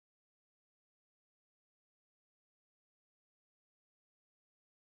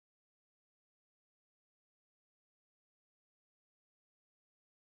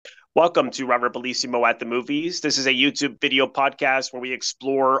Welcome to Robert Bellissimo at the Movies. This is a YouTube video podcast where we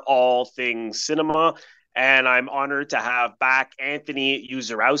explore all things cinema. And I'm honored to have back Anthony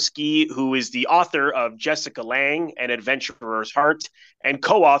Uzarowski, who is the author of Jessica Lange, An Adventurer's Heart, and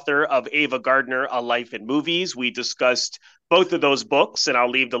co-author of Ava Gardner, A Life in Movies. We discussed both of those books, and I'll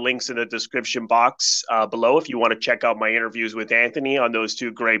leave the links in the description box below if you want to check out my interviews with Anthony on those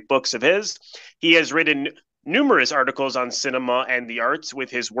two great books of his. He has written numerous articles on cinema and the arts, with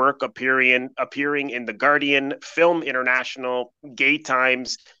his work appearing in The Guardian, Film International, Gay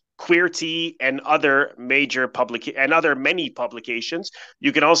Times, Queerty, and other many publications.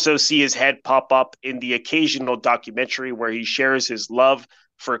 You can also see his head pop up in the occasional documentary where he shares his love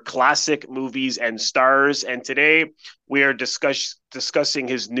for classic movies and stars. And today we are discussing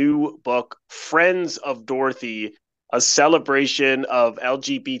his new book, Friends of Dorothy, a celebration of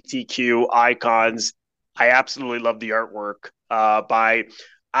LGBTQ icons. I absolutely love the artwork by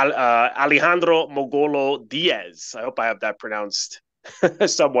Alejandro Mogolo Diaz. I hope I have that pronounced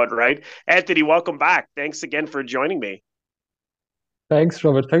somewhat right. Anthony, welcome back. Thanks again for joining me. Thanks,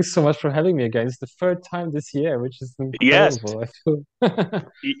 Robert. Thanks so much for having me again. It's the third time this year, which is Yes, incredible. I feel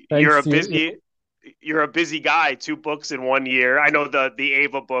you're thanks a to you. busy guy. Two books in 1 year. I know the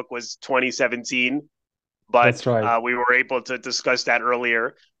Ava book was 2017, but That's right. we were able to discuss that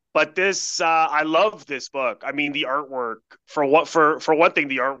earlier. But I love this book. I mean, the artwork for one thing,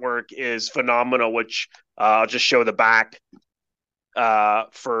 the artwork is phenomenal. Which I'll just show the back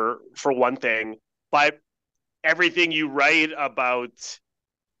for one thing. But everything you write about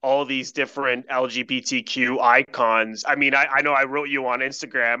all these different LGBTQ icons. I mean, I know I wrote you on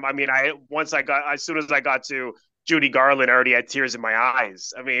Instagram. I mean, as soon as I got to Judy Garland, I already had tears in my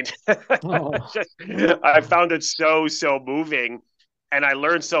eyes. I mean, Oh, I found it so moving, and I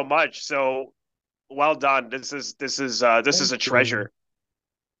learned so much. So well done. This is thank a you. treasure.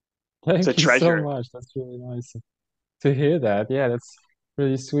 It's a Thank you so treasure. much. That's really nice to hear that. Yeah, that's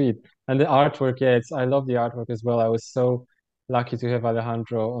really sweet. And the artwork, yeah, I love the artwork as well. I was so lucky to have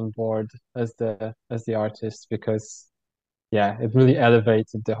Alejandro on board as the artist because yeah, it really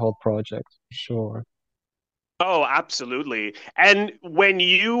elevated the whole project for sure. Oh, absolutely. And when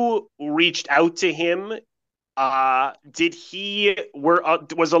you reached out to him, did he were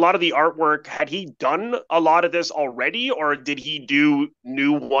was a lot of the artwork, had he done a lot of this already, or did he do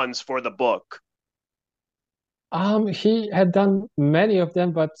new ones for the book? He had done many of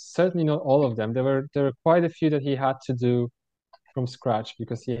them, but certainly not all of them. There were quite a few that he had to do from scratch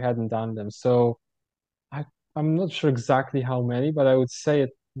because he hadn't done them. So I I'm not sure exactly how many, but I would say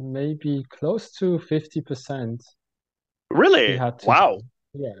it maybe close to 50% he Really? had to do. Wow.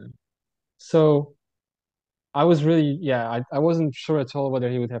 Yeah. So I was really, yeah, I wasn't sure at all whether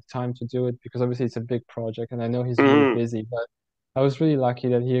he would have time to do it because obviously it's a big project and I know he's really Mhm. busy, but I was really lucky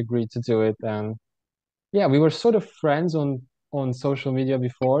that he agreed to do it. And yeah, we were sort of friends on social media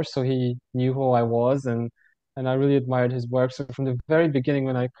before, so he knew who I was, and I really admired his work. So from the very beginning,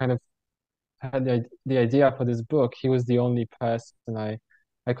 when I kind of had the idea for this book, he was the only person I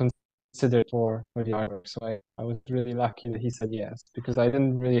considered for the artwork. So I was really lucky that he said yes because I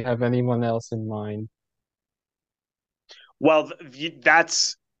didn't really have anyone else in mind. Well,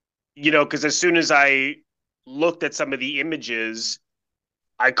 that's, because as soon as I looked at some of the images,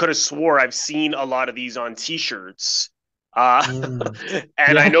 I could have swore I've seen a lot of these on T-shirts. Uh, Mm.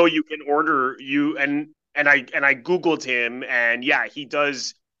 and I Yeah, know you can order you and I Googled him, and yeah, he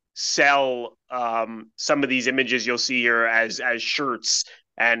does sell some of these images you'll see here as shirts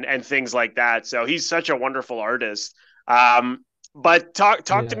and things like that. So he's such a wonderful artist. But talk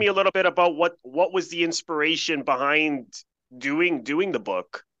to yeah. me a little bit about what was the inspiration behind doing the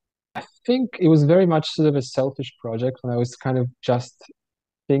book. I think it was very much sort of a selfish project when I was kind of just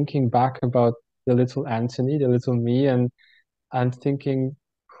thinking back about the little Anthony, the little me, and thinking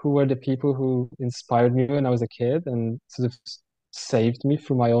who were the people who inspired me when I was a kid and sort of saved me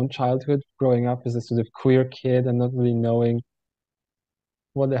from my own childhood, growing up as a sort of queer kid and not really knowing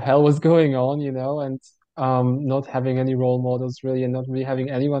what the hell was going on, and not having any role models really, and not really having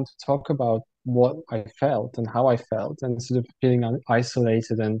anyone to talk about what I felt and how I felt, and sort of feeling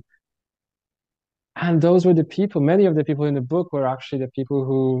isolated and those were the people. Many of the people in the book were actually the people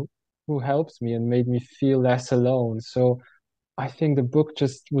who helped me and made me feel less alone. So I think the book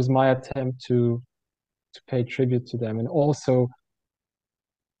just was my attempt to pay tribute to them and also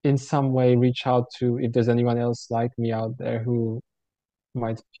in some way reach out to if there's anyone else like me out there who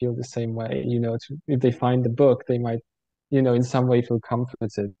might feel the same way, if they find the book, they might, in some way feel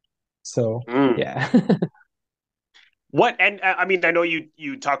comforted. So Mm. yeah. What and I mean, I know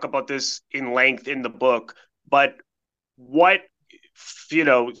you talk about this in length in the book, but what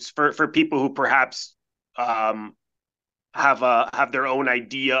for people who perhaps um, have their own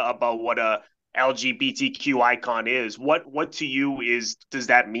idea about what a LGBTQ icon is. What to you is does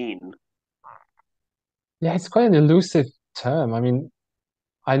that mean? Yeah, it's quite an elusive term. I mean,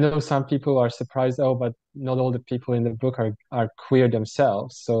 I know some people are surprised, oh, but not all the people in the book are queer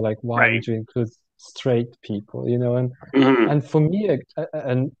themselves. So like, why Right. would you include straight people, you know? Mm-hmm. And for me,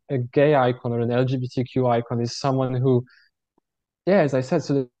 a gay icon or an LGBTQ icon is someone who, yeah, as I said,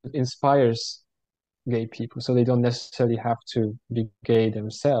 sort of inspires gay people, so they don't necessarily have to be gay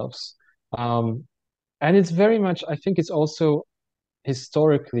themselves. Um, and it's very much, I think it's also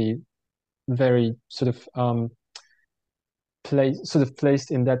historically very sort of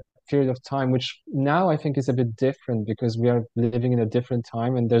placed in that period of time, which now I think is a bit different because we are living in a different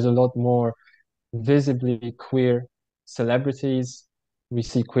time and there's a lot more visibly queer celebrities. We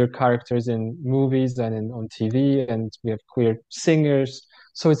see queer characters in movies and on TV, and we have queer singers.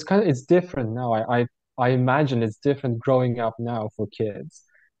 So it's different now. I imagine it's different growing up now for kids.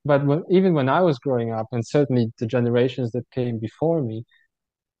 But even when I was growing up, and certainly the generations that came before me,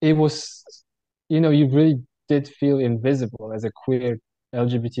 it was, you really did feel invisible as a queer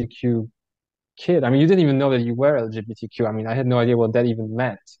LGBTQ kid. I mean, you didn't even know that you were LGBTQ. I mean, I had no idea what that even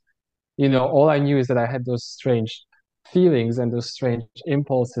meant. All I knew is that I had those strange feelings and those strange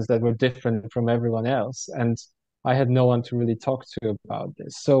impulses that were different from everyone else. And I had no one to really talk to about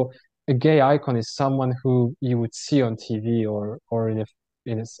this. So a gay icon is someone who you would see on TV or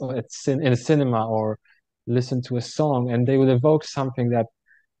in a cinema or listen to a song, and they would evoke something that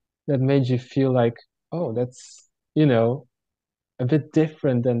made you feel like, oh, that's, you know, a bit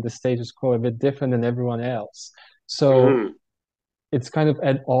different than the status quo, a bit different than everyone else. So Mm-hmm. it's kind of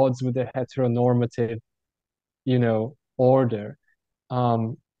at odds with the heteronormative, order.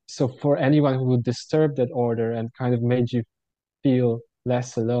 Um, so for anyone who would disturb that order and kind of made you feel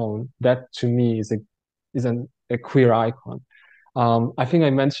less alone, that to me is a queer icon. I think I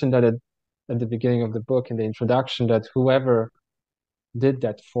mentioned that at the beginning of the book in the introduction that whoever did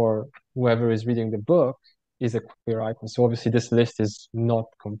that for whoever is reading the book is a queer icon. So obviously this list is not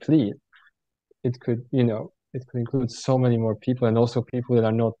complete. It could include so many more people and also people that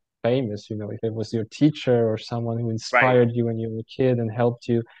are not famous. If it was your teacher or someone who Right. inspired you when you were a kid and helped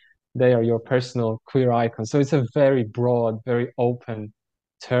you, they are your personal queer icon. So it's a very broad, very open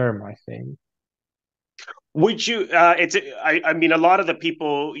term, I think. Would you? I mean, a lot of the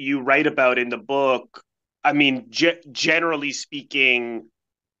people you write about in the book. I mean, generally speaking,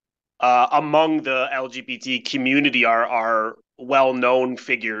 among the LGBT community are well known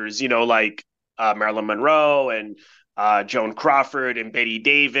figures. Like Marilyn Monroe and Joan Crawford and Betty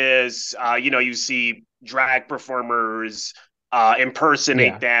Davis. You see drag performers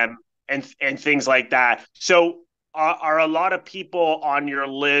impersonate Yeah. them and things like that. So, are a lot of people on your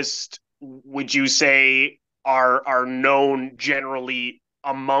list? Would you say are known generally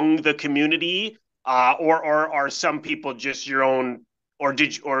among the community, or are some people just your own,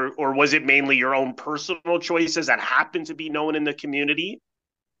 or was it mainly your own personal choices that happen to be known in the community?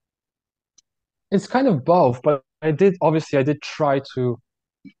 It's kind of both, but I did try to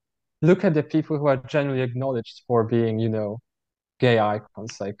look at the people who are generally acknowledged for being, gay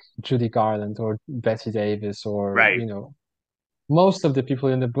icons like Judy Garland or Betty Davis or, Right, most of the people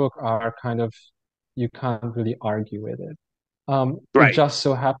in the book are kind of, you can't really argue with it. It right, just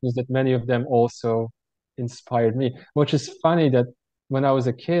so happens that many of them also inspired me, which is funny that when I was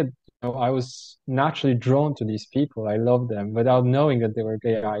a kid, I was naturally drawn to these people. I loved them without knowing that they were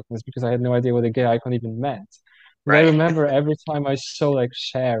gay icons because I had no idea what a gay icon even meant. But I right, remember every time I saw like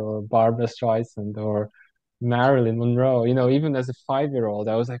Cher or Barbara Streisand or Marilyn Monroe, even as a 5-year-old,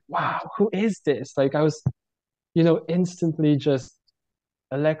 I was like, wow, who is this? Like I was, instantly just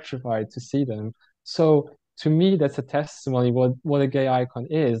electrified to see them. So to me, that's a testimony what a gay icon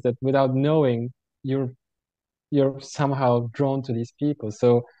is, that without knowing, you're you're somehow drawn to these people.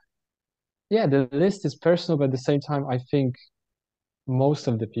 So yeah, the list is personal, but at the same time, I think most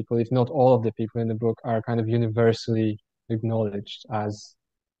of the people, if not all of the people in the book, are kind of universally acknowledged as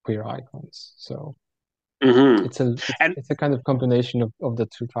queer icons. So hmm it's a it's, and it's a kind of combination of the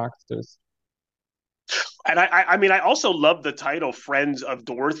two factors. I mean, I also love the title "Friends of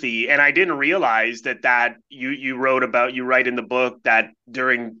Dorothy," and I didn't realize that you write in the book that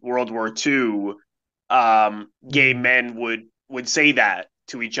during World War II, gay Mm. men would say that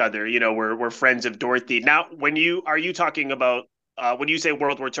to each other. We're friends of Dorothy. Now, are you talking about when you say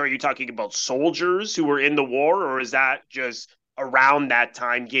World War II, are you talking about soldiers who were in the war, or is that just around that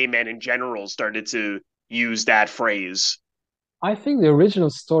time gay men in general started to use that phrase? I think the original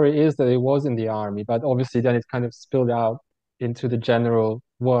story is that it was in the army, but obviously then it kind of spilled out into the general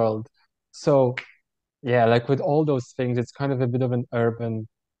world. So yeah, like with all those things, it's kind of a bit of an urban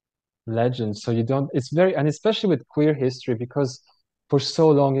legend. So you don't, it's very, and especially with queer history, because for so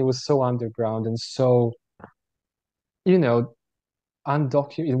long it was so underground and so, you know,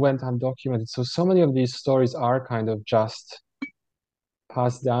 it went undocumented. So so many of these stories are kind of just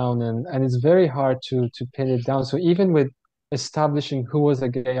passed down, and it's very hard to pin it down. So even with establishing who was a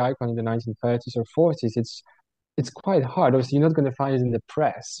gay icon in the 1930s or 40s, it's quite hard. Obviously, you're not going to find it in the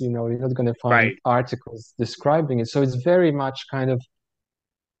press, you know, you're not going to find Right. articles describing it. So it's very much kind of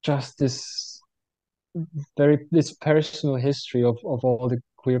just this personal history of all the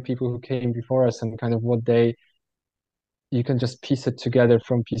queer people who came before us and kind of what they you can just piece it together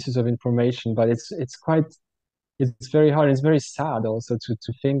from pieces of information. But it's very hard. It's very sad also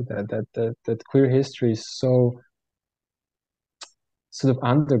to think that queer history is so sort of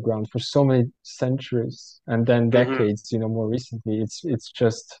underground for so many centuries and then Hmm. decades, you know, more recently. It's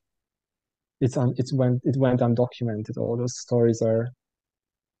just it went undocumented. All those stories are,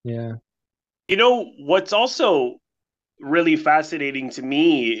 yeah. You know, what's also really fascinating to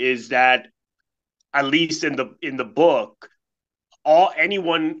me is that, at least in the book, all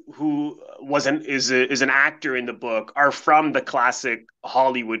anyone who wasn't is an actor in the book are from the classic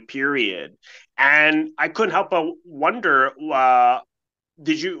Hollywood period, and I couldn't help but wonder,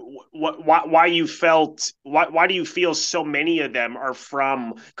 did you why you felt why do you feel so many of them are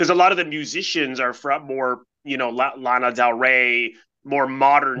from, because a lot of the musicians are from more, Lana Del Rey, more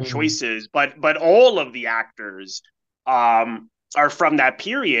modern Mm. choices, but all of the actors are from that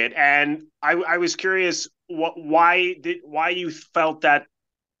period, and I was curious why you felt that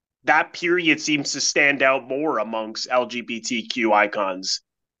that period seems to stand out more amongst LGBTQ icons.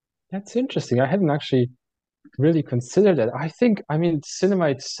 That's interesting. I hadn't actually really considered it. I mean, cinema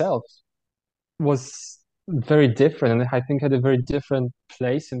itself was very different, and I think had a very different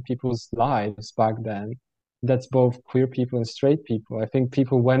place in people's lives back then. That's both queer people and straight people. I think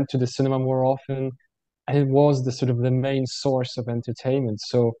people went to the cinema more often, and it was the sort of the main source of entertainment.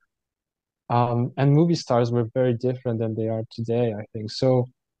 So, and movie stars were very different than they are today, I think. So,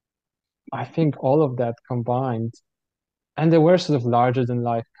 I think all of that combined, and there were sort of larger than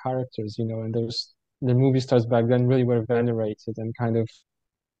life characters, you know, and there's the movie stars back then really were venerated and kind of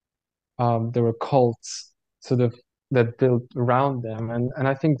there were cults sort of that built around them, and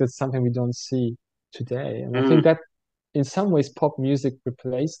I think that's something we don't see today. And I think Mm-hmm. that in some ways pop music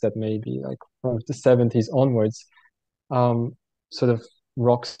replaced that, maybe like from the 70s onwards. um, Sort of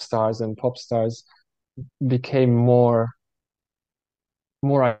rock stars and pop stars became more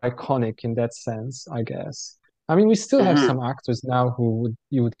iconic in that sense, I guess. I mean, we still have Mm-hmm. some actors now who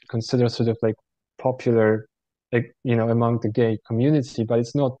you would consider sort of like popular, like, you know, among the gay community, but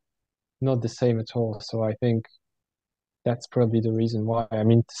it's not the same at all. So I think that's probably the reason why. I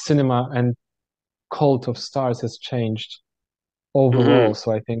mean, cinema and cult of stars has changed overall, Mm-hmm.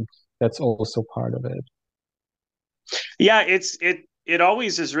 so I think that's also part of it. Yeah, it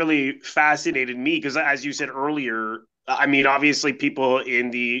always has really fascinated me because, as you said earlier, I mean, obviously, people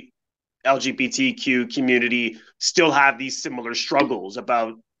in the LGBTQ community still have these similar struggles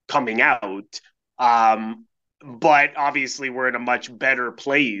about coming out. Um, but obviously, we're in a much better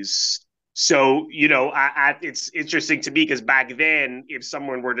place. So, it's interesting to me because back then, if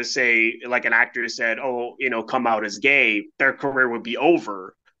someone were to say, like an actor said, "Oh, come out as gay," their career would be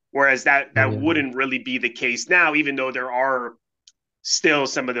over. Whereas that Yeah, wouldn't really be the case now, even though there are still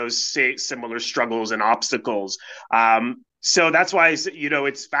some of those similar struggles and obstacles. So that's why,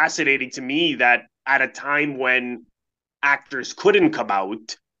 it's fascinating to me that at a time when actors couldn't come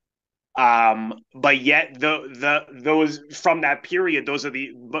out, but yet those from that period, those are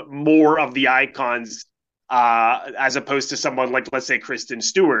the more of the icons, as opposed to someone like, let's say, Kristen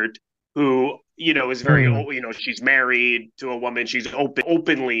Stewart, who is very, mm. she's married to a woman, she's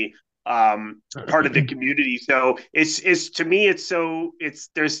openly part of the community. So it's to me, it's so it's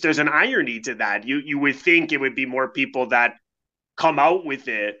there's an irony to that. You would think it would be more people that come out with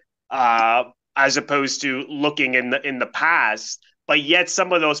it, uh, as opposed to looking in the past. But yet,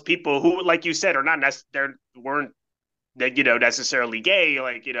 some of those people who, like you said, are not they weren't that necessarily gay,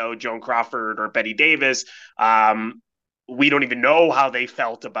 like Joan Crawford or Betty Davis. Um, we don't even know how they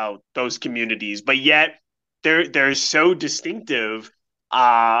felt about those communities, but yet they're so distinctive,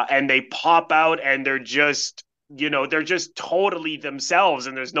 and they pop out, and they're just totally themselves,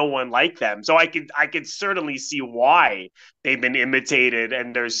 and there's no one like them. So I could certainly see why they've been imitated,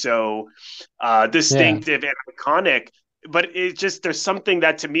 and they're so Yeah. distinctive and iconic. But it's just, there's something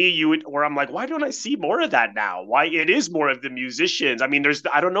that to me where I'm like, why don't I see more of that now? Why it is more of the musicians? I mean,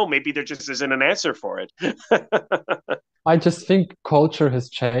 I don't know, maybe there just isn't an answer for it. I just think culture has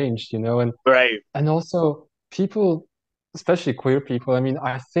changed, Right. and also people, especially queer people. I mean,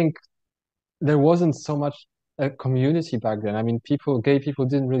 I think there wasn't so much a community back then. I mean, gay people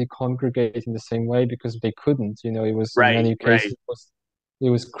didn't really congregate in the same way because they couldn't. It was in Right. many cases Right. it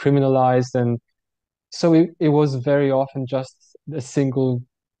was criminalized, and so it was very often just a single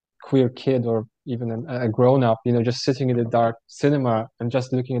queer kid or even a grown up, just sitting in the dark cinema and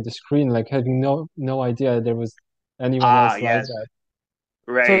just looking at the screen, like having no idea there was anyone Ah, else like yes. that.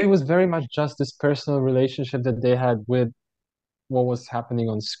 So it Right. was very much just this personal relationship that they had with what was happening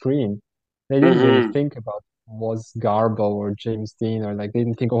on screen. They didn't really Hmm. think about was Garbo or James Dean, or like they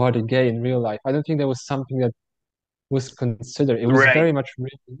didn't think, oh, are they gay in real life? I don't think there was something that was considered. It was Right. very much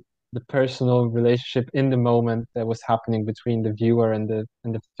really the personal relationship in the moment that was happening between the viewer and the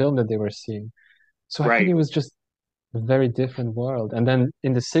film that they were seeing. So I think Right. it was just a very different world. And then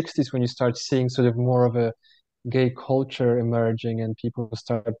in the 60s, when you start seeing sort of more of a gay culture emerging and people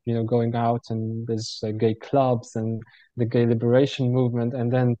start, going out, and there's gay clubs and the gay liberation movement,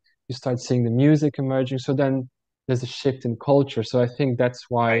 and then you start seeing the music emerging. So then there's a shift in culture. So I think that's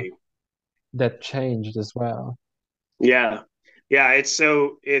why Right. that changed as well. Yeah. Yeah. It's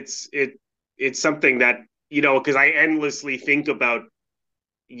something that, because I endlessly think about,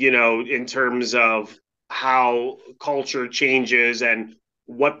 in terms of how culture changes and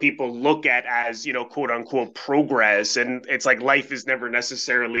what people look at as, quote unquote progress. And it's like life is never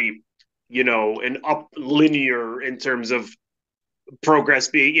necessarily, an up linear in terms of progress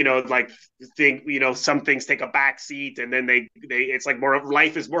being, like think, some things take a back seat and then they it's like more of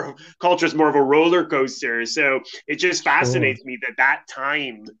life is more of culture is more of a roller coaster. So it just Sure. fascinates me that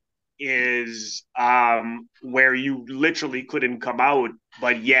time is where you literally couldn't come out,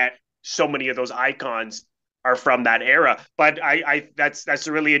 but yet so many of those icons are from that era. But I that's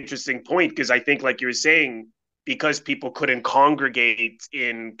a really interesting point because I think, like you were saying, because people couldn't congregate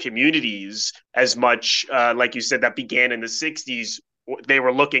in communities as much, like you said, that began in the 60s, they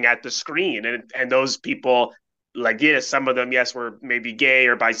were looking at the screen, and those people, like, yes, some of them, yes, were maybe gay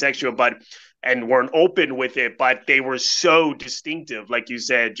or bisexual, but and weren't open with it, but they were so distinctive, like you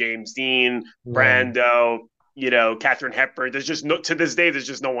said, James Dean, Yeah. Brando, Katherine Hepburn. There's just no, to this day, there's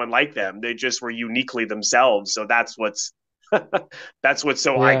just no one like them. They just were uniquely themselves. So that's what's that's what's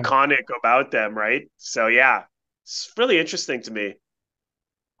so Yeah. iconic about them, right? So yeah, it's really interesting to me.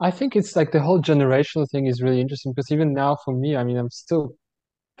 I think it's like the whole generational thing is really interesting because even now for me, I mean, I'm still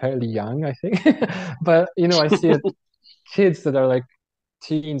fairly young, I think, but I see it kids that are like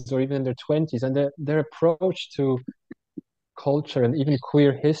teens or even in their 20s, and their approach to culture and even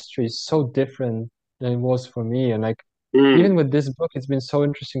queer history is so different than it was for me. And like even Mm. with this book, it's been so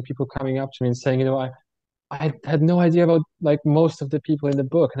interesting, people coming up to me and saying, I had no idea about like most of the people in the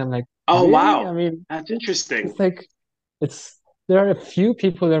book. And I'm like, Oh really? I wow, mean, that's interesting. it's like it's there are a few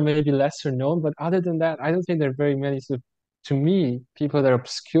people that are maybe lesser known, but other than that, I don't think there are very many sort of, to me, people that are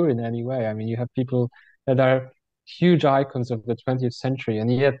obscure in any way. I mean, you have people that are huge icons of the 20th century,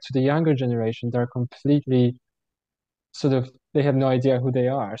 and yet to the younger generation, they're completely sort of they have no idea who they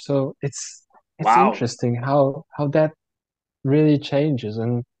are. So it's Wow. interesting how that really changes.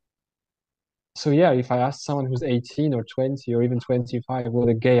 And so yeah, if I ask someone who's 18 or 20 or even 25 what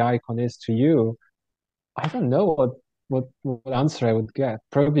a gay icon is to you, I don't know what answer I would get.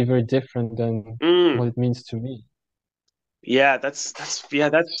 Probably very different than what Mm. it means to me. Yeah, that's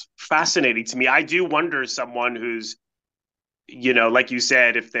fascinating to me. I do wonder someone who's, like you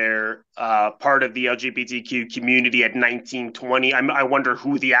said, if they're part of the LGBTQ community at 19, 20, I wonder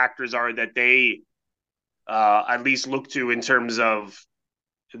who the actors are that they at least look to in terms of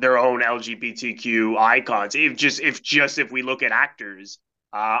their own LGBTQ icons. If we look at actors,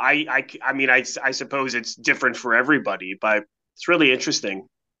 I mean, I suppose it's different for everybody, but it's really interesting.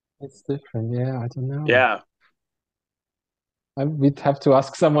 It's different. Yeah, I don't know. Yeah, We'd have to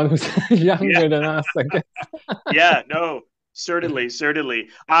ask someone who's yeah, younger than us, I guess. yeah. No, certainly, certainly.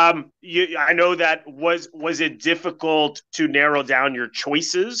 I know that was it difficult to narrow down your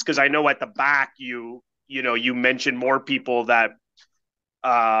choices? Because I know at the back you mentioned more people that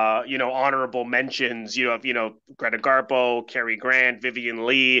honorable mentions, of, Greta Garbo, Cary Grant, Vivian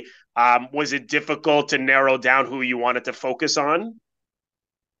Lee. Was it difficult to narrow down who you wanted to focus on?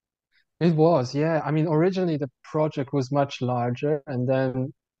 It was, yeah. I mean, originally the project was much larger, and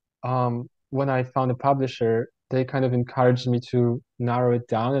then when I found a publisher, they kind of encouraged me to narrow it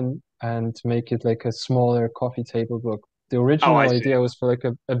down and make it like a smaller coffee table book. The Oh, I original see. idea was for like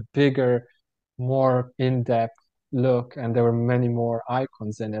a bigger, more in-depth look, and there were many more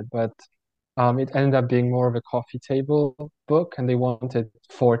icons in it, but it ended up being more of a coffee table book, and they wanted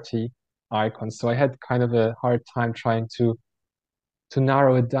 40. icons. So I had kind of a hard time trying to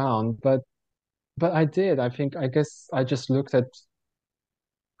narrow it down, but I did. I guess I just looked at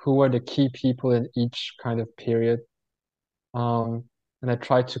who were the key people in each kind of period. Um, and I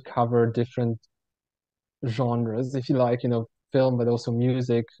tried to cover different genres, if you like, film, but also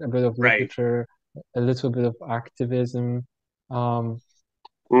music, a bit of Right. literature, a little bit of activism. Um,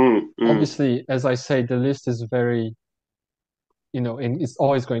 Mm, mm. Obviously, as I say, the list is very, it's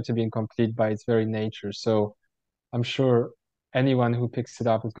always going to be incomplete by its very nature. So I'm sure anyone who picks it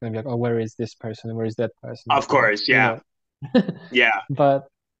up is going to be like, oh, where is this person and where is that person? Of course. Yeah. Yeah. But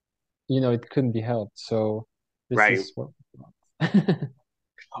it couldn't be helped. So this Right. is what.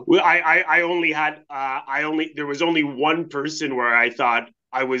 Well, I only had there was only one person where I thought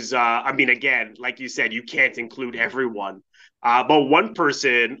I was I mean, again, like you said, you can't include everyone. But one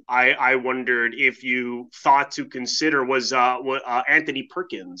person I wondered if you thought to consider was Anthony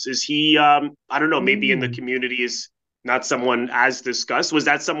Perkins. Is he I don't know, maybe in the Mm. community is not someone as discussed. Was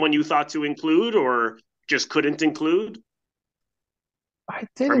that someone you thought to include or just couldn't include? I Or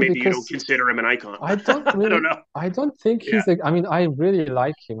didn't maybe you don't because consider him an icon. I don't know. I don't think Yeah. he's like, I mean, I really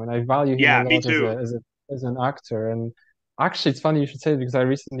like him and I value him a Yeah, me lot too. as an actor. And actually, it's funny you should say it because I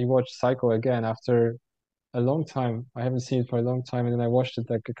recently watched Psycho again after a long time. I haven't seen it for a long time, and then I watched it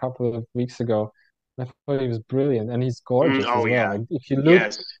like a couple of weeks ago. And I thought he was brilliant, and he's gorgeous Oh as well. yeah. Like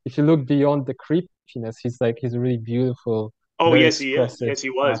Yes. if you look beyond the creepiness, he's a really beautiful, Oh, very yes, he is. expressive Yes, he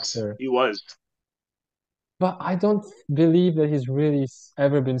was. actor. He was. But I don't believe that he's really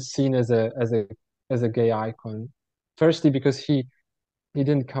ever been seen as a gay icon. Firstly, because he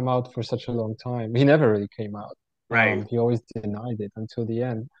didn't come out for such a long time. He never really came out. Right. He always denied it until the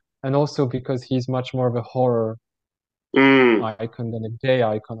end. And also because he's much more of a horror Mm, icon than a gay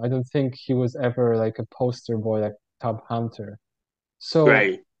icon. I don't think he was ever like a poster boy like Tub Hunter. So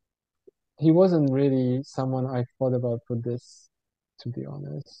right. he wasn't really someone I thought about for this, to be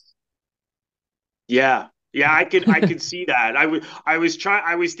honest. Yeah. Yeah, I could see that. I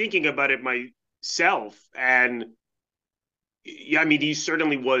was thinking about it myself, and yeah, I mean he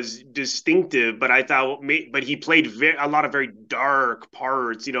certainly was distinctive, but I thought but he played a lot of very dark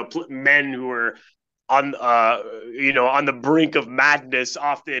parts, men who were on on the brink of madness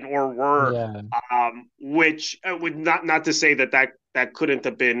often, or were, Yeah. which would not to say that couldn't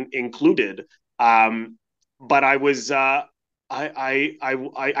have been included, um but I was I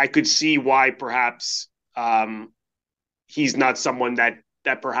could see why perhaps he's not someone that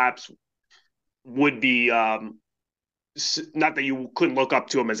perhaps would be, not that you couldn't look up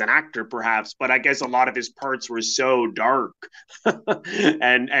to him as an actor perhaps, but I guess a lot of his parts were so dark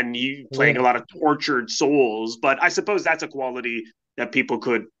and he playing a Yeah. lot of tortured souls, but I suppose that's a quality that people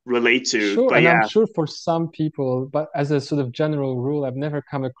could relate to. Sure, But and I'm yeah. sure for some people, but as a sort of general rule, I've never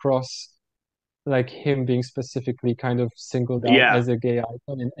come across like him being specifically kind of singled out Yeah. as a gay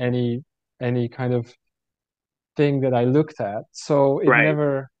icon in any kind of thing that I looked at. So it Right.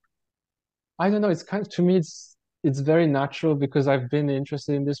 never, I don't know, it's kind of to me it's very natural because I've been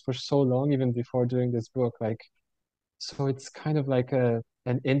interested in this for so long, even before doing this book. Like, so it's kind of like a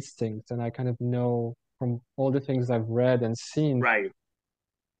an instinct, and I kind of know from all the things I've read and seen. Right.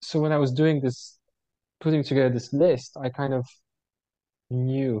 So when I was doing this, putting together this list, I kind of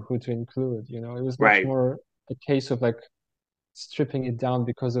knew who to include. It was much Right. more a case of like stripping it down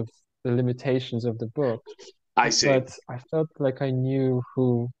because of the limitations of the book. I see. But I felt like I knew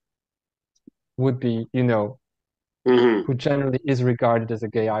who would be, Hmm. who generally is regarded as a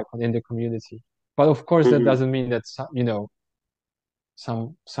gay icon in the community. But of course, that Hmm. doesn't mean that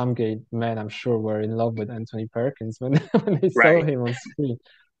some gay men, I'm sure, were in love with Anthony Perkins when when they saw Right. him on screen.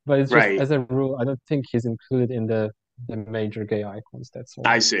 But it's just Right. as a rule, I don't think he's included in the major gay icons. That's I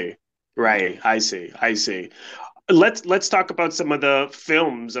all. see. Right. I see. I see. Let's talk about some of the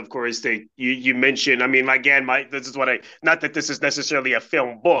films, of course, that you mentioned. I mean, again, my this is what I, not that this is necessarily a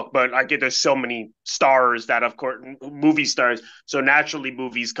film book, but I get there's so many stars that, of course, movie stars, so naturally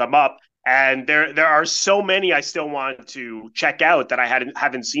movies come up, and there are so many I still want to check out that I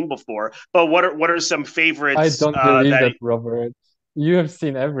haven't seen before. But what are some I favorites don't believe that that, Robert. You have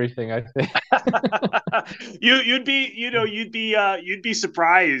seen everything, I think. you'd be, you'd be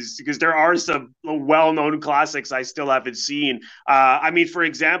surprised because there are some well-known classics I still haven't seen. I mean, for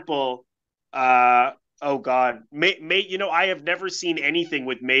example, oh God, May, I have never seen anything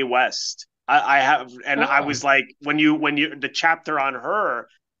with Mae West. I have, and I Ah, was like, when you the chapter on her,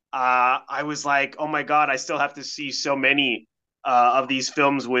 I was like, oh my God, I still have to see so many of these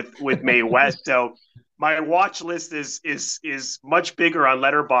films with Mae West. So my watch list is much bigger on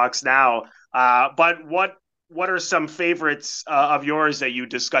Letterbox now. But what are some favorites of yours that you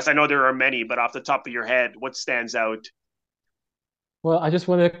discuss? I know there are many, but off the top of your head, what stands out? Well, I just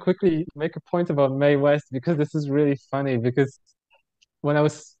want to quickly make a point about Mae West because this is really funny because when I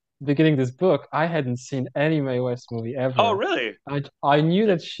was beginning this book, I hadn't seen any Mae West movie Oh, ever. really? I knew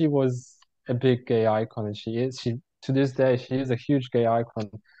that she was a big gay icon, and she is. She to this day she is a huge gay icon,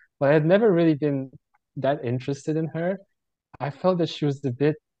 but I had never really been that interested in her. I felt that she was a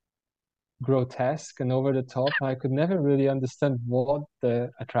bit grotesque and over the top, and I could never really understand what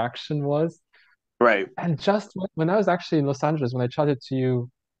the attraction was. Right, And just when I was actually in Los Angeles, when I chatted to you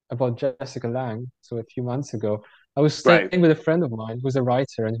about Jessica Lange, so a few months ago, I was staying right. with a friend of mine who's a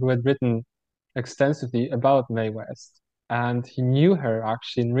writer and who had written extensively about Mae West, and he knew her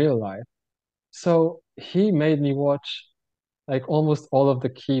actually in real life. So he made me watch like almost all of the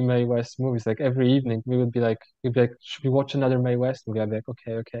key Mae West movies. Like every evening, we'd be like, should we watch another Mae West movie? I'd be like,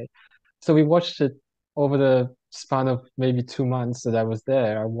 okay, okay. So we watched it over the span of maybe 2 months that I was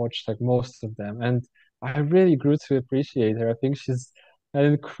there. I watched like most of them, and I really grew to appreciate her. I think she's an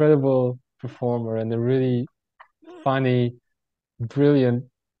incredible performer and a really funny, brilliant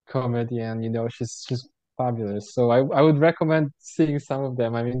comedian. She's fabulous. So I would recommend seeing some of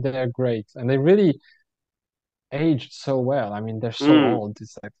them. I mean, they're great, and they really aged so well. I mean, they're so Mm. old.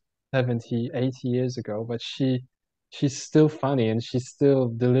 It's like 70, 80 years ago, but she's still funny and she still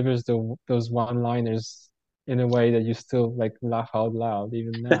delivers those one-liners in a way that you still like laugh out loud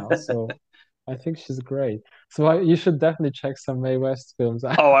even now. So I think she's great. So you should definitely check some Mae West films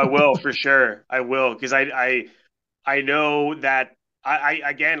out. Oh, I will for sure. I will because I know that I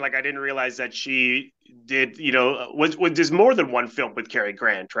again like I didn't realize that she did. Was there's more than one film with Cary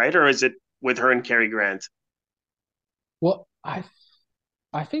Grant, right? Or is it with her and Cary Grant? Well, I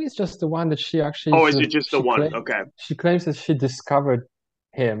think it's just the one that she actually Oh, is sort it of just the one? Okay, she claims that she discovered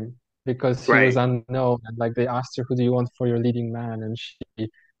him because he was right. unknown and like they asked her who do you want for your leading man and she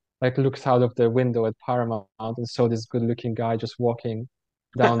like looks out of the window at Paramount and saw this good looking guy just walking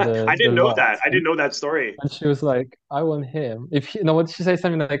down I the didn't know lot that. I didn't know that story. and she was like I want him if he, you know what she says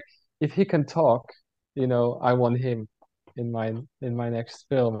something like if he can talk I want him in my next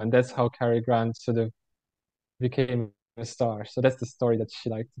film and that's how Cary Grant sort of became a star. So that's the story that she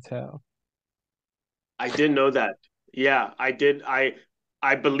liked to tell. I didn't know that. Yeah, I did.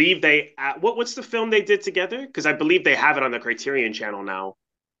 I believe they. What's the film they did together? Because I believe they have it on the Criterion Channel now.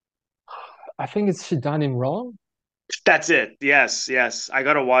 I think it's She Done Him Wrong. That's it. Yes, yes. I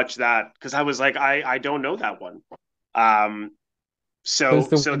gotta watch that because I was like, I don't know that one. Um, There's so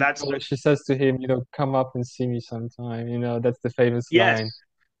the so one that's where she says to him, come up and see me sometime. That's the famous yes, line.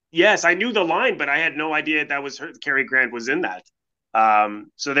 yes. I knew the line, but I had no idea that was her. Cary Grant was in that.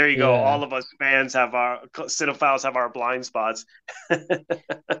 So there you go. Yeah. All of us fans have our cinephiles have our blind spots.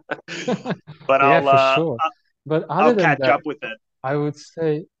 But Yeah, for sure. But I'll other than catch that, up with it. I would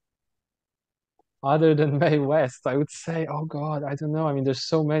say, other than Mae West, I would say, oh God, I don't know. I mean, there's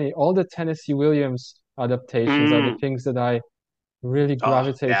so many. All the Tennessee Williams adaptations are the Mm. things that I really Oh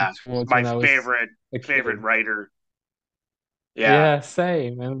gravitated yeah, towards my when I was a favorite kid. writer. Yeah. Yeah,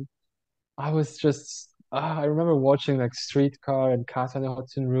 same. And I was just, I remember watching like Streetcar and Cat on the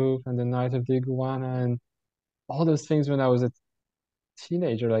Hudson Roof and The Night of the Iguana and all those things when I was a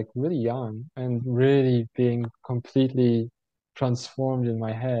teenager, like really young and really being completely transformed in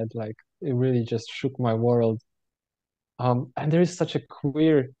my head. Like it really just shook my world. And there is such a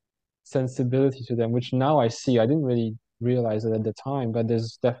queer sensibility to them, which now I see. I didn't really realize it at the time, but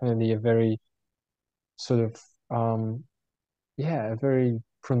there's definitely a very sort of, yeah, a very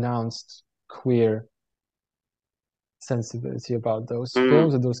pronounced queer sensibility about those Mm.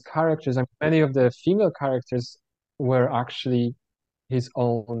 films and those characters. And many of the female characters were actually his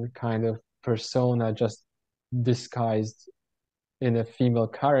own kind of persona, just disguised in a female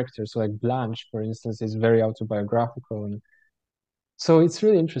character. So, like Blanche, for instance, is very autobiographical, and so it's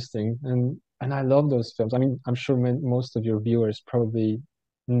really interesting. And I love those films. I mean, I'm sure most of your viewers probably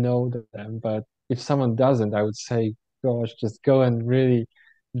know them, but if someone doesn't, I would say, gosh, just go and really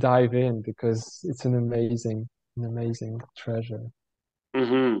dive in because it's an amazing treasure.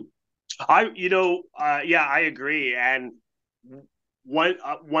 Hmm. Yeah, I agree. And one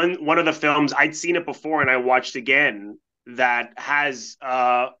of the films I'd seen it before and I watched again that has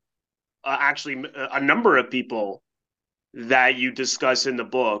actually a number of people that you discuss in the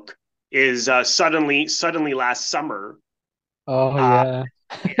book is suddenly last summer. Oh Uh, yeah.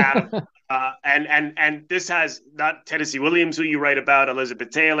 we have and this has not Tennessee Williams, who you write about, Elizabeth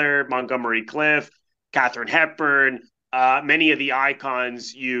Taylor, Montgomery Clift, Katherine Hepburn, many of the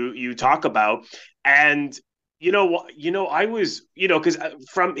icons you talk about, and I was, because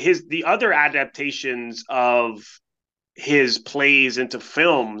from the other adaptations of his plays into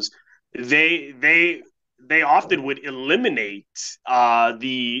films, they they they often would eliminate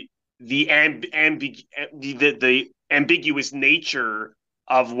the the ambiguous nature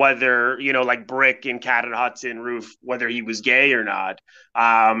of whether, like Brick and Cat and Hudson Roof, whether he was gay or not.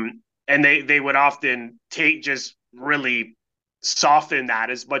 And they would often take just really soften that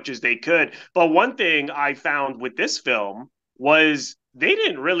as much as they could. But one thing I found with this film was they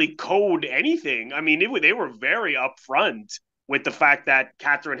didn't really code anything. I mean, they were very upfront with the fact that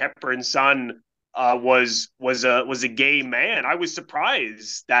Katherine Hepburn's son was a gay man. I was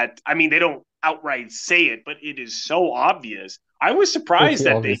surprised that, I mean, they don't outright say it, but it is so obvious. I was surprised Pretty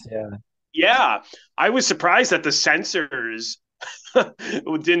that they obvious, yeah. yeah, I was surprised that the censors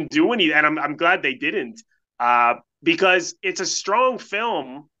didn't do any, and I'm glad they didn't, because it's a strong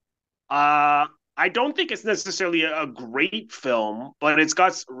film. I don't think it's necessarily a great film, but it's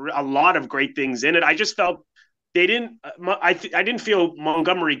got a lot of great things in it. I just felt they didn't. I didn't feel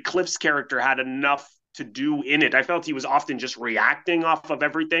Montgomery Clift's character had enough to do in it. I felt he was often just reacting off of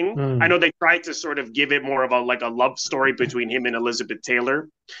everything. I Mm. know they tried to sort of give it more of a like a love story between him and Elizabeth Taylor,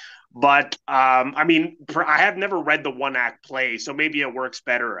 but I mean, I have never read the one act play, so maybe it works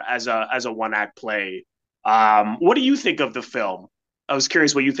better as a one act play. What do you think of the film? I was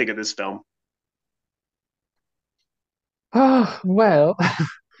curious what you think of this film. Ah, well,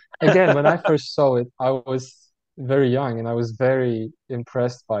 again, when I first saw it, I was very young and I was very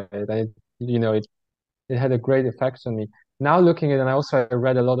impressed by it. It had a great effect on me. Now looking at it, and I also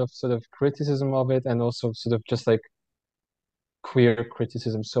read a lot of sort of criticism of it and also sort of just like queer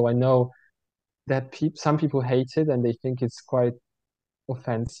criticism. So I know that some people hate it and they think it's quite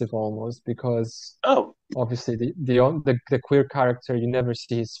offensive almost because Oh, obviously the queer character, you never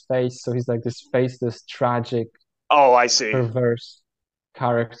see his face, so he's like this faceless, tragic, oh, I see. perverse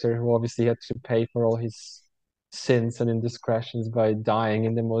character who obviously had to pay for all his sins and indiscretions by dying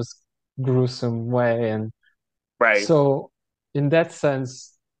in the most gruesome way. And Right. so in that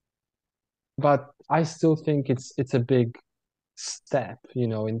sense, but I still think it's a big step,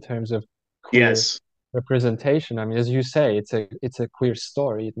 in terms of queer Yes. representation. I mean, as you say, it's a queer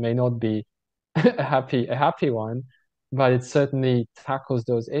story. It may not be a happy one, but it certainly tackles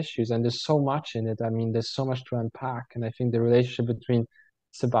those issues. And there's so much in it. I mean, there's so much to unpack. And I think the relationship between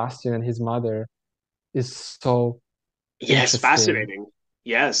Sebastian and his mother is so Yes, interesting. fascinating.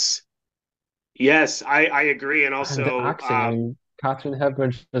 Yes. Yes, I agree. And And the also, acting, I mean, Katherine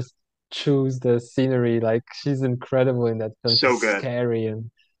Hepburn just chews the scenery. Like she's incredible in that film. She's so good. scary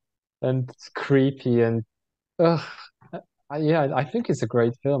and creepy and ugh, yeah, I think it's a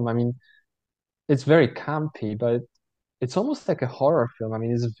great film. I mean, it's very campy, but it's almost like a horror film. I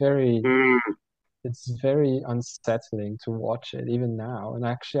mean, Mm, it's very unsettling to watch it even now. And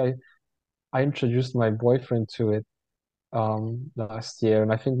actually, I introduced my boyfriend to it last year,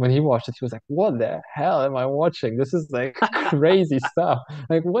 and I think when he watched it, he was like, "What the hell am I watching? This is like crazy stuff.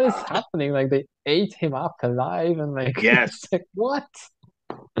 Like, what is happening? Like, they ate him up alive, and like, it's yes. like what?"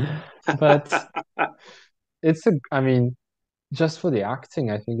 But I mean, just for the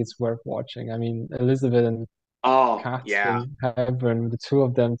acting, I think it's worth watching. I mean, Elizabeth and Oh, yeah. Katherine Hepburn, the two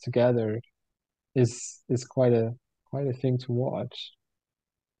of them together is quite a thing to watch.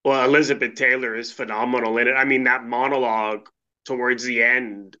 Well, Elizabeth Taylor is phenomenal in it. I mean, that monologue towards the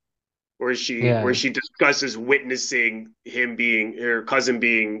end where Yeah, she discusses witnessing him being her cousin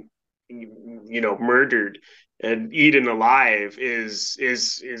being murdered and eaten alive is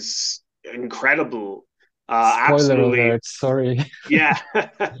incredible. spoiler Absolutely. alert, sorry. Yeah.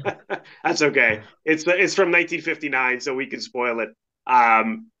 That's okay. It's from 1959, so we can spoil it.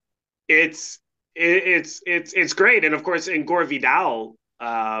 Um it's it's great, and of course in Gore Vidal,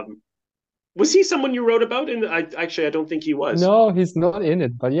 was he someone you wrote about? And I don't think he was. No, he's not in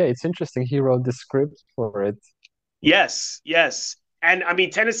it, but yeah, it's interesting. He wrote the script for it. Yes, yes. And I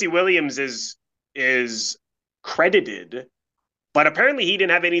mean, Tennessee Williams is credited, but apparently he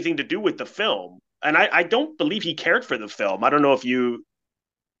didn't have anything to do with the film. And I don't believe he cared for the film. I don't know if you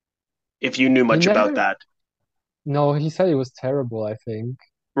knew He much about never, that. no, he said it was terrible, I think.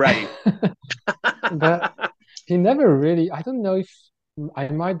 Right. But he never really, I don't know if I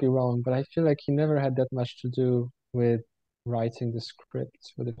might be wrong, but I feel like he never had that much to do with writing the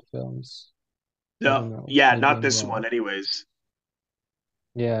scripts for the films. I No, don't know. yeah, Maybe not I'm this wrong. one anyways.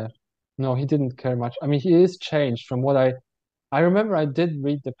 Yeah. No, he didn't care much. I mean, he is changed from what I remember I did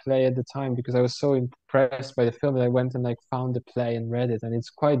read the play at the time because I was so impressed by the film that I went and like found the play and read it, and it's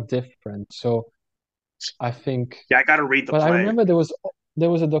quite different. So I think, Yeah, I got to read the but I play. remember there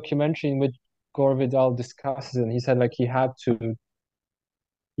was a documentary in which Gore Vidal discusses it, and he said like he had to,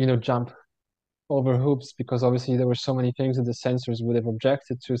 jump over hoops because obviously there were so many things that the censors would have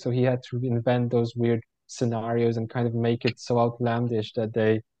objected to. So he had to invent those weird scenarios and kind of make it so outlandish that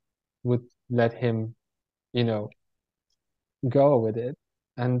they would let him, you know, go with it.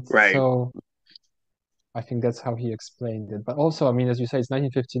 And Right. so I think that's how he explained it. But also, I mean, as you say, it's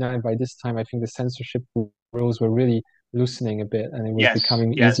 1959. By this time, I think the censorship rules were really loosening a bit, and it was Yes.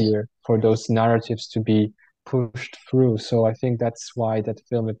 becoming Yes. easier for those narratives to be pushed through. So I think that's why that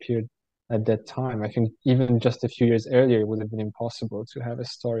film appeared at that time. I think even just a few years earlier, it would have been impossible to have a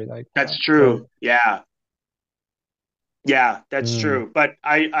story like That's that. So, true. Yeah. Yeah, that's mm, true. But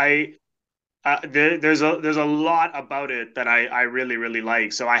there's a lot about it that I really really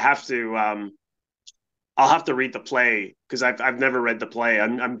like. So I'll have to read the play because I've never read the play.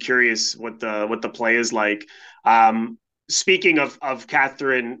 I'm curious what the play is like. Um, Speaking of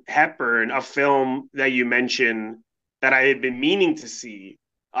Katherine Hepburn, a film that you mentioned that I had been meaning to see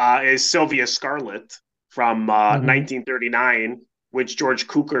is Sylvia Scarlett from mhm. 1939, which George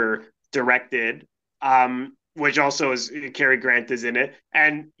Cukor directed, which also is Cary Grant is in it.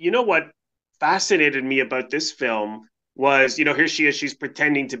 And you know what fascinated me about this film was, here she is, she's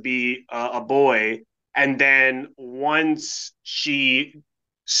pretending to be a boy, and then once she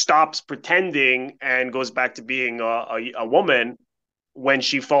stops pretending and goes back to being a woman, when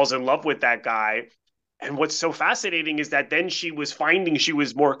she falls in love with that guy. And what's so fascinating is that then she was finding she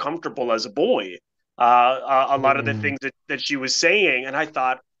was more comfortable as a boy. A lot of the Mm, things that she was saying, and I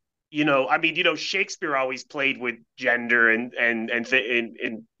thought, I mean, Shakespeare always played with gender and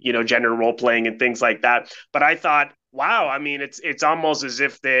gender role playing and things like that. But I thought, wow, I mean, it's almost as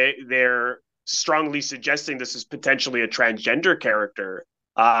if they're strongly suggesting this is potentially a transgender character,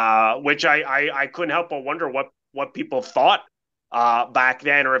 which I couldn't help but wonder what people thought back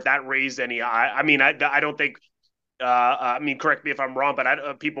then, or if that raised any. I mean, I don't think. I mean, correct me if I'm wrong,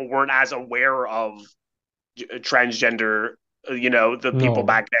 but people weren't as aware of transgender. The people no.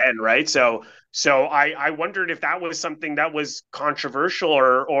 back then, right? So I wondered if that was something that was controversial,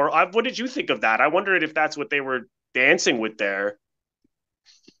 or what did you think of that? I wondered if that's what they were dancing with there.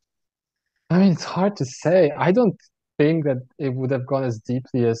 I mean, it's hard to say. I don't think that it would have gone as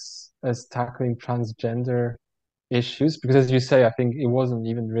deeply as tackling transgender issues because, as you say, I think it wasn't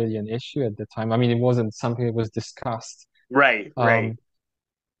even really an issue at the time. I mean, it wasn't something that was discussed. Right, right. Um,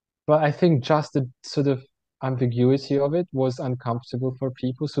 but I think just the sort of ambiguity of it was uncomfortable for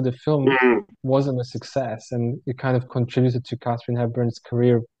people. So the film Mm, wasn't a success, and it kind of contributed to Katherine Hepburn's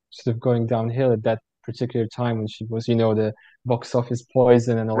career sort of going downhill at that particular time when she was, the box office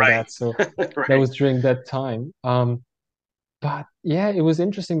poison and all right, that. So that right. was during that time. But yeah, it was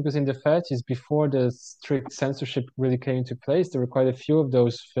interesting because in the 30s, before the strict censorship really came into place, there were quite a few of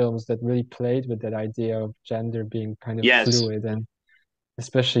those films that really played with that idea of gender being kind of Yes. fluid, and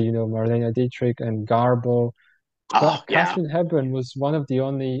especially, Marlene Dietrich and Garbo. Oh, But yeah. Katherine Hepburn was one of the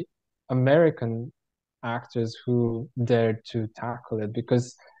only American actors who dared to tackle it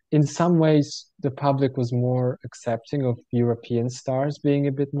because in some ways the public was more accepting of European stars being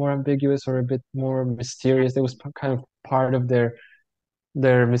a bit more ambiguous or a bit more mysterious. That was kind of part of their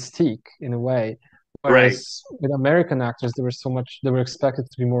mystique in a way. Right, Whereas with American actors, they were expected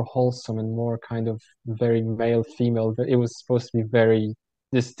to be more wholesome and more kind of very male, female. It was supposed to be very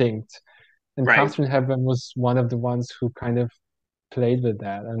distinct. And right, Katherine Hepburn was one of the ones who kind of played with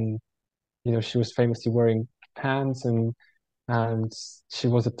that. And, she was famously wearing pants and she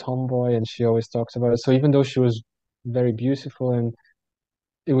was a tomboy and she always talks about it. So even though she was very beautiful and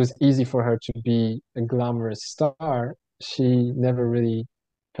it was easy for her to be a glamorous star, she never really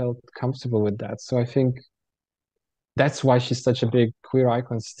felt comfortable with that. So I think that's why she's such a big queer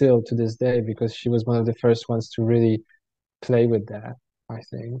icon still to this day, because she was one of the first ones to really play with that, I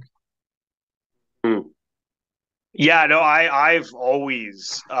think. mm. Yeah, no, I've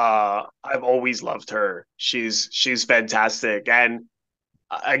always loved her. She's fantastic. And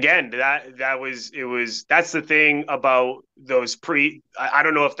again, that's the thing about those I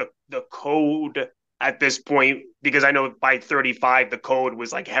don't know if the code at this point, because I know by 35 the code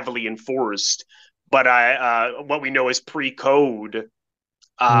was like heavily enforced, but I what we know is pre-code.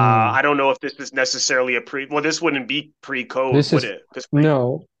 Mm. I don't know if this is necessarily well, this wouldn't be pre-code, This would is it? Because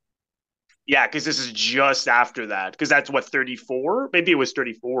no, yeah, because this is just after that. Because that's what, 34? Maybe it was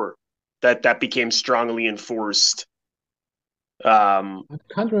 34 that became strongly enforced. I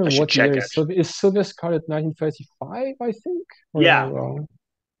can't I remember should what check year actually. Is Sylvia Scarlett 1935, I think? Or am I Yeah. wrong?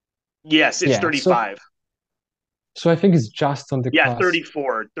 Yes, it's Yeah, so 35. I think it's just on the Yeah, cusp.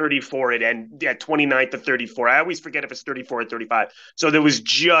 34. 34 it and yeah, 29 to 34. I always forget if it's 34 or 35. So there was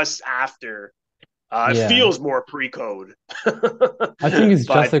just after. It Yeah. feels more pre-code, I think it's just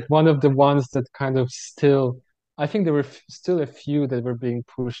but like one of the ones that kind of still, I think there were still a few that were being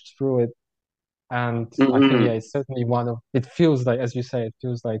pushed through it. And I think, yeah, mhm, it's certainly one of, it feels like, as you say, it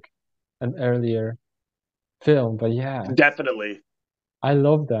feels like an earlier film. But yeah, definitely. I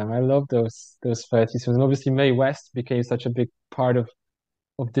love them. I love those 30s films. And obviously Mae West became such a big part of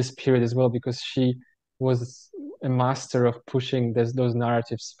this period as well because she was a master of pushing those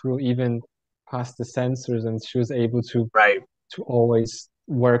narratives through even past the censors, and she was able Right, to always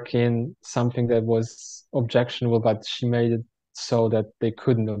work in something that was objectionable, but she made it so that they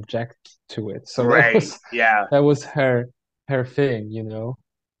couldn't object to it. So right, yeah, that was her thing, you know?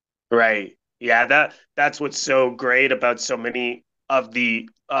 right, yeah. That's what's so great about so many of the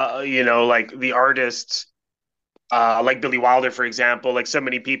like the artists, like Billy Wilder, for example, like so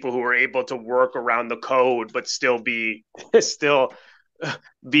many people who are able to work around the code but still be still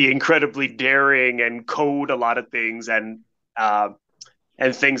be incredibly daring and code a lot of things uh,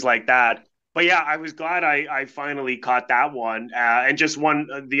 and things like that. But yeah, I was glad I finally caught that one. And just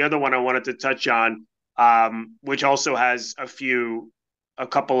the other one I wanted to touch on, which also has a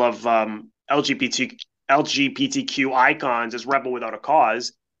couple of LGBTQ icons, is Rebel Without a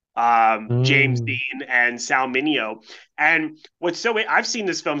Cause, James Mm, Dean and Sal Mineo. And I've seen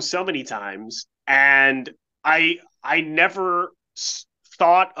this film so many times, and I never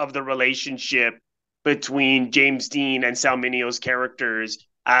thought of the relationship between James Dean and Sal Mineo's characters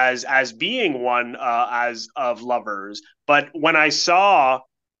as being one as of lovers. But when I saw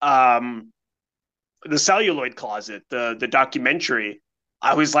um, the Celluloid Closet, the documentary,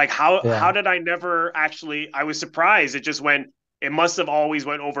 I was like, how yeah, did I never actually? I was surprised. It just went. It must have always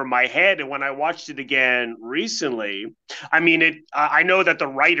went over my head. And when I watched it again recently, I mean, it. I know that the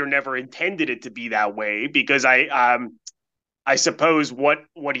writer never intended it to be that way because I suppose what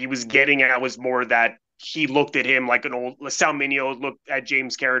he was getting at was more that he looked at him like an old Sal Mineo looked at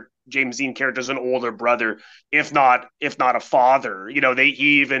James Dean character as an older brother, if not a father. He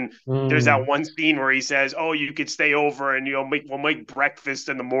even there's that mm, one scene where he says, "Oh, you could stay over and we'll make breakfast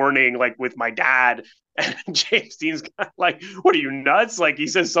in the morning like with my dad." And James Dean's kind of like, "What are you nuts?" Like he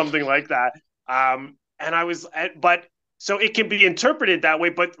says something like that. And I was, but so it can be interpreted that way,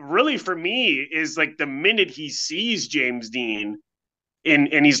 but really for me is like the minute he sees James Dean and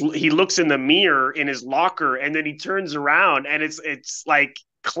he looks in the mirror in his locker and then he turns around and it's like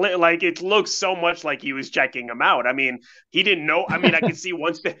it looks so much like he was checking him out. I mean, he didn't know. I mean, I could see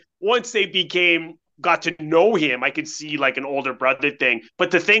once they became got to know him, I could see like an older brother thing.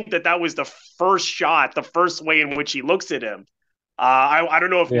 But to think that that was the first shot, the first way in which he looks at him, I don't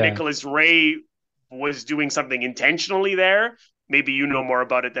know if yeah. Nicholas Ray was doing something intentionally there. Maybe you know more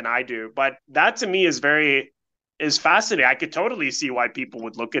about it than I do, but that to me is fascinating. I could totally see why people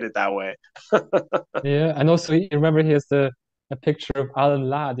would look at it that way. Yeah. And also, you remember he has a picture of Alan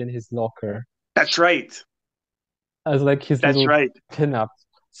Ladd in his locker That's right. as like his That's little right. pinup.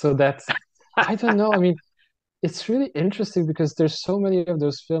 So that's, I don't know. I mean, it's really interesting because there's so many of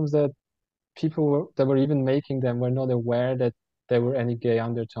those films that that were even making them were not aware that there were any gay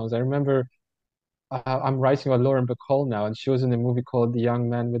undertones. I remember I'm writing about Lauren Bacall now, and she was in a movie called The Young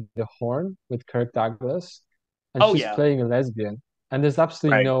Man with the Horn with Kirk Douglas, and Oh she's yeah. playing a lesbian. And there's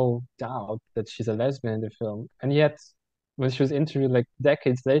absolutely Right. no doubt that she's a lesbian in the film. And yet, when she was interviewed like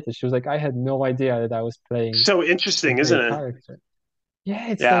decades later, she was like, I had no idea that I was playing So a interesting, isn't gay it? character. Yeah,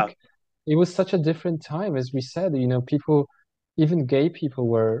 it's Yeah. like it was such a different time, as we said, people, even gay people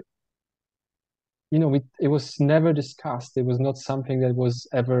were, it was never discussed. It was not something that was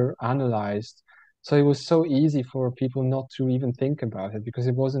ever analyzed. So it was so easy for people not to even think about it because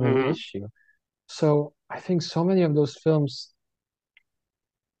it wasn't an Hmm. issue. So I think so many of those films,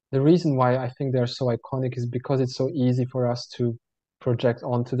 the reason why I think they're so iconic is because it's so easy for us to project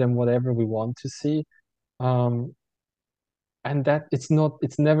onto them whatever we want to see. Um, and that it's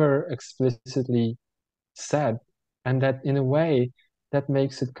never explicitly said. And that in a way, that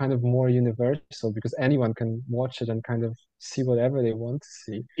makes it kind of more universal because anyone can watch it and kind of see whatever they want to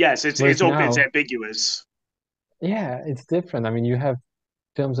see. Yes, it's Whereas it's open. It's now, ambiguous. yeah, it's different. I mean, you have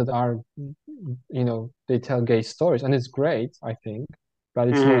films that are, they tell gay stories, and it's great, I think, but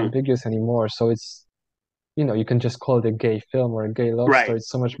it's not Hmm. ambiguous anymore. So you can just call it a gay film or a gay love Right. story. It's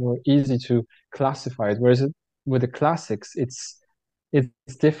so much more easy to classify it. Whereas with the classics, it's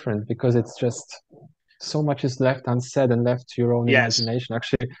different because it's just so much is left unsaid and left to your own Yes. imagination.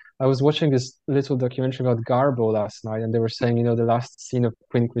 Actually, I was watching this little documentary about Garbo last night, and they were saying, the last scene of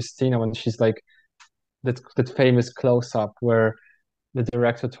Queen Christina when she's like that famous close up where the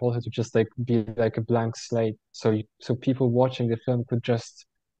director told her to just like be like a blank slate, so people watching the film could just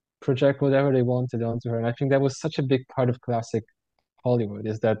project whatever they wanted onto her. And I think that was such a big part of classic Hollywood,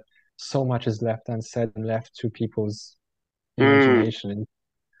 is that so much is left unsaid and left to people's Mm, imagination. And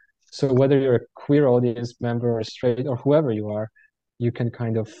so whether you're a queer audience member or straight or whoever you are, you can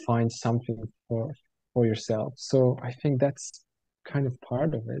kind of find something for yourself. So I think that's kind of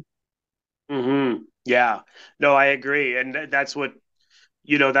part of it. yeah. No, I agree. And that's what,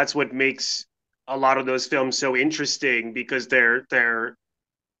 that's what makes a lot of those films so interesting because they're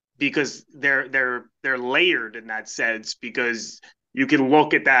layered in that sense because you can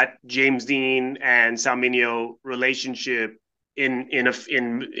look at that James Dean and Sal Mineo relationship in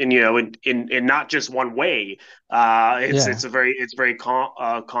not just one way. Yeah. It's very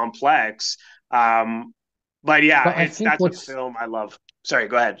complex. Um, but yeah, But I it's think that's a what's film I love. Sorry,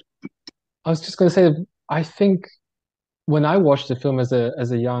 go ahead. I was just gonna say, I think when I watched the film as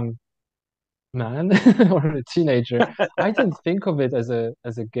a young man or a teenager, I didn't think of it as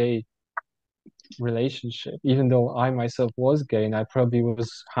a gay relationship, even though I myself was gay and I probably was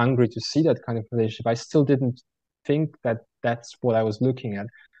hungry to see that kind of relationship. I still didn't think that that's what I was looking at.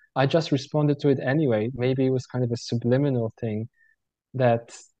 I just responded to it anyway. Maybe it was kind of a subliminal thing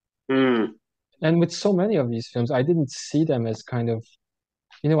that, Mm, and with so many of these films, I didn't see them as kind of,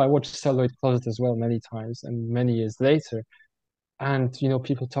 I watched Celluloid Closet as well many times and many years later. And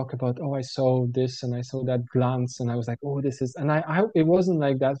people talk about, oh, I saw this and I saw that glance, and I was like, oh, this is, and it wasn't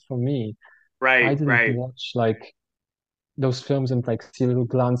like that for me. I right, didn't right. watch like those films and like see a little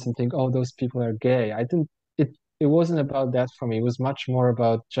glance and think, oh, those people are gay. I didn't. It wasn't about that for me. It was much more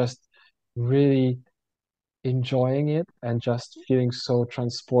about just really enjoying it and just feeling so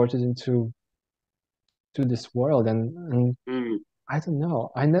transported into to this world. And Mm, I don't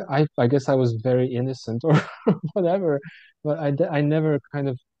know. I guess I was very innocent or whatever, but I never kind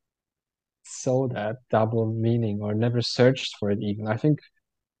of saw that double meaning or never searched for it even. I think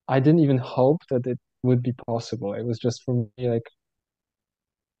I didn't even hope that it would be possible. It was just for me like,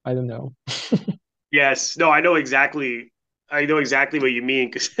 I don't know. yes. No, I know exactly. I know exactly what you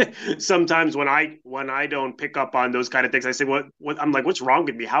mean because sometimes when I don't pick up on those kind of things, I say, "What?" I'm like, "What's wrong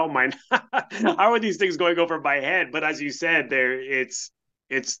with me? How am I? How are these things going over my head?" But as you said,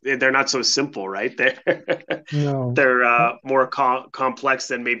 they're not so simple, right? They're No. they're more complex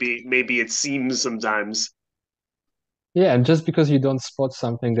than maybe it seems sometimes. Yeah, and just because you don't spot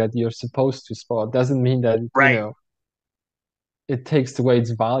something that you're supposed to spot doesn't mean that, Right. it takes away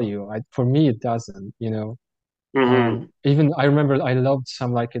its value. For me, it doesn't. Hmm. Even I remember I loved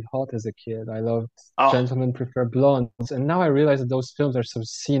Some Like It Hot as a kid. I loved Oh, Gentlemen Prefer Blondes. And now I realize that those films are so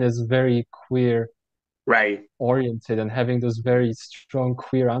seen as very queer right. oriented and having those very strong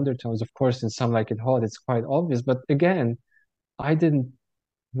queer undertones. Of course, in Some Like It Hot, it's quite obvious. But again, I didn't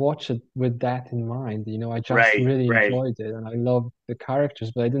watch it with that in mind. I just Right. really Right. enjoyed it and I loved the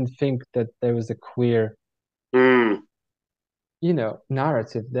characters, but I didn't think that there was a queer, Mm,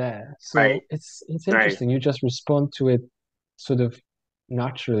 narrative there. right. So it's Right. interesting. You just respond to it sort of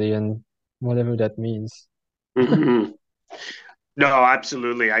naturally and whatever that means. Hmm. No,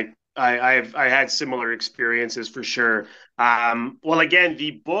 absolutely. I had similar experiences for sure. Well, again,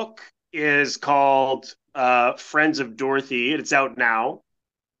 the book is called Friends of Dorothy. It's out now.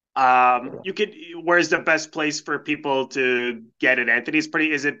 You could. Where's the best place for people to get it? Anthony,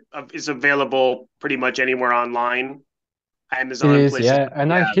 is available pretty much anywhere online, It Amazon is, places. yeah.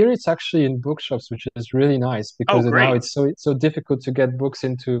 And I Yeah. hear it's actually in bookshops, which is really nice Oh, because now great. it's so difficult to get books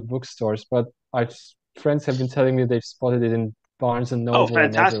into bookstores. But I've friends have been telling me they've spotted it in Barnes and Oh, Noble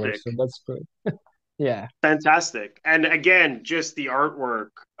and everywhere, fantastic. so that's good. Yeah. Fantastic. And again, just the artwork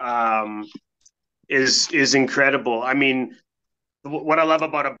is incredible. I mean, what I love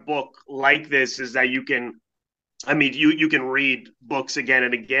about a book like this is that I mean, you can read books again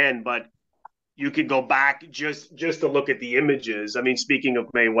and again, but you can go back just to look at the images. I mean, speaking of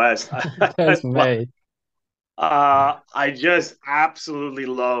Mae West, There's May. I just absolutely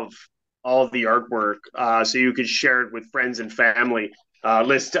love all the artwork. So you could share it with friends and family.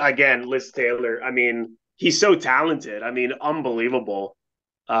 Liz Taylor. I mean, he's so talented. I mean, unbelievable.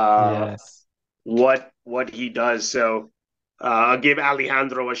 Uh, Yes, what he does. So I'll give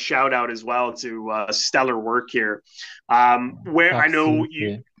Alejandro a shout out as well to stellar work here. Where I know you,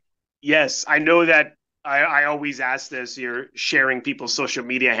 absolutely. yes, I know that I always ask this. You're sharing people's social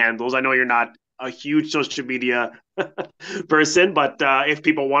media handles. I know you're not a huge social media person, but if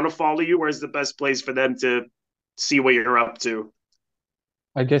people want to follow you, where's the best place for them to see what you're up to?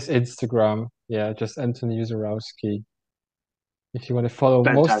 I guess Instagram. Yeah, just Anthony Uzarowski. If you want to follow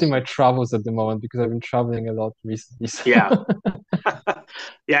mostly my Fantastic. travels at the moment because I've been traveling a lot recently. So Yeah.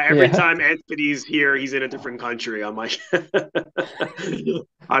 Yeah, every Yeah. time Anthony's here, he's in a different country on my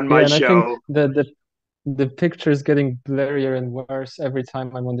on my Yeah, and I think show. the picture is getting blurrier and worse every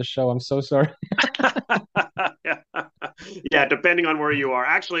time I'm on the show. I'm so sorry. Yeah. Yeah, depending on where you are.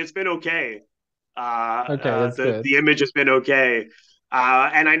 Actually, it's been okay. Okay, that's good. The image has been okay.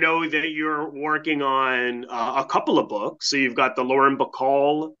 And I know that you're working on a couple of books. So you've got the Lauren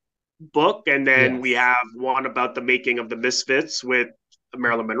Bacall book, and then we Yes. have one about the making of the Misfits with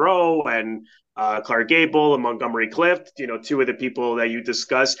Marilyn Monroe and Clark Gable and Montgomery Clift. You know, two of the people that you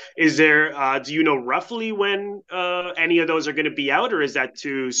discuss. Is there? Do you know roughly when any of those are going to be out, or is that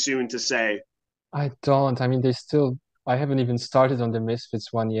too soon to say? I don't. I mean, I haven't even started on the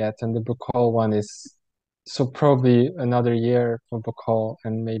Misfits one yet, and the Bacall one is so probably another year for Bacall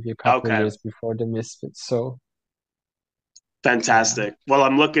and maybe a couple of Okay. years before the Misfits. So yeah. Fantastic. Well,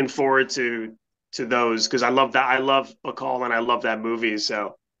 I'm looking forward to those because I love that. I love Bacall and I love that movie.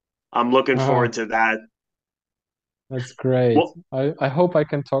 So I'm looking forward Oh, to that. that's great. Well, I hope I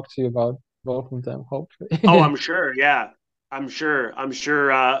can talk to you about both of them, oh, hopefully. I'm sure. Yeah, I'm sure. I'm sure.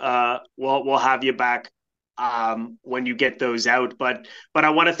 We'll have you back when you get those out. But I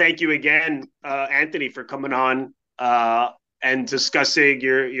want to thank you again, Anthony, for coming on and discussing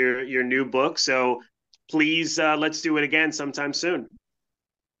your new book. So please, let's do it again sometime soon.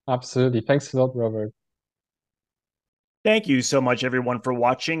 Absolutely. Thanks a lot, Robert. Thank you so much, everyone, for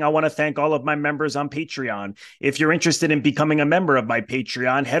watching. I want to thank all of my members on Patreon. If you're interested in becoming a member of my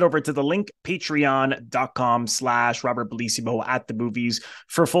Patreon, head over to the link, patreon.com/Robert Bellissimo at the movies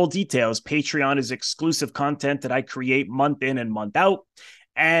for full details. Patreon is exclusive content that I create month in and month out.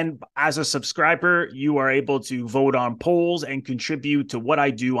 And as a subscriber, you are able to vote on polls and contribute to what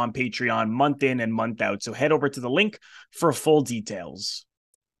I do on Patreon month in and month out. So head over to the link for full details.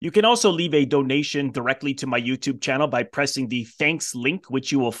 You can also leave a donation directly to my YouTube channel by pressing the thanks link,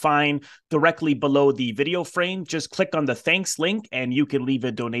 which you will find directly below the video frame. Just click on the thanks link and you can leave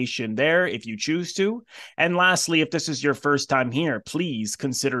a donation there if you choose to. And lastly, if this is your first time here, please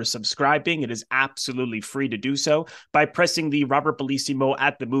consider subscribing. It is absolutely free to do so. By pressing the Robert Bellissimo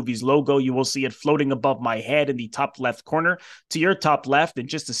at the movies logo, you will see it floating above my head in the top left corner. To your top left in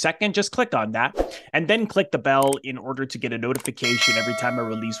just a second, just click on that and then click the bell in order to get a notification every time I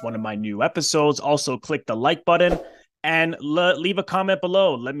release one of my new episodes. Also, click the like button and leave a comment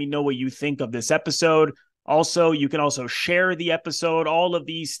below. Let me know what you think of this episode. Also, you can also share the episode. All of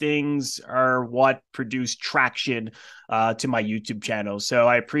these things are what produce traction to my YouTube channel. So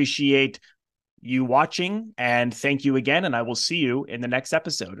I appreciate you watching and thank you again. And I will see you in the next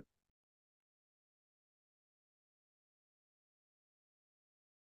episode.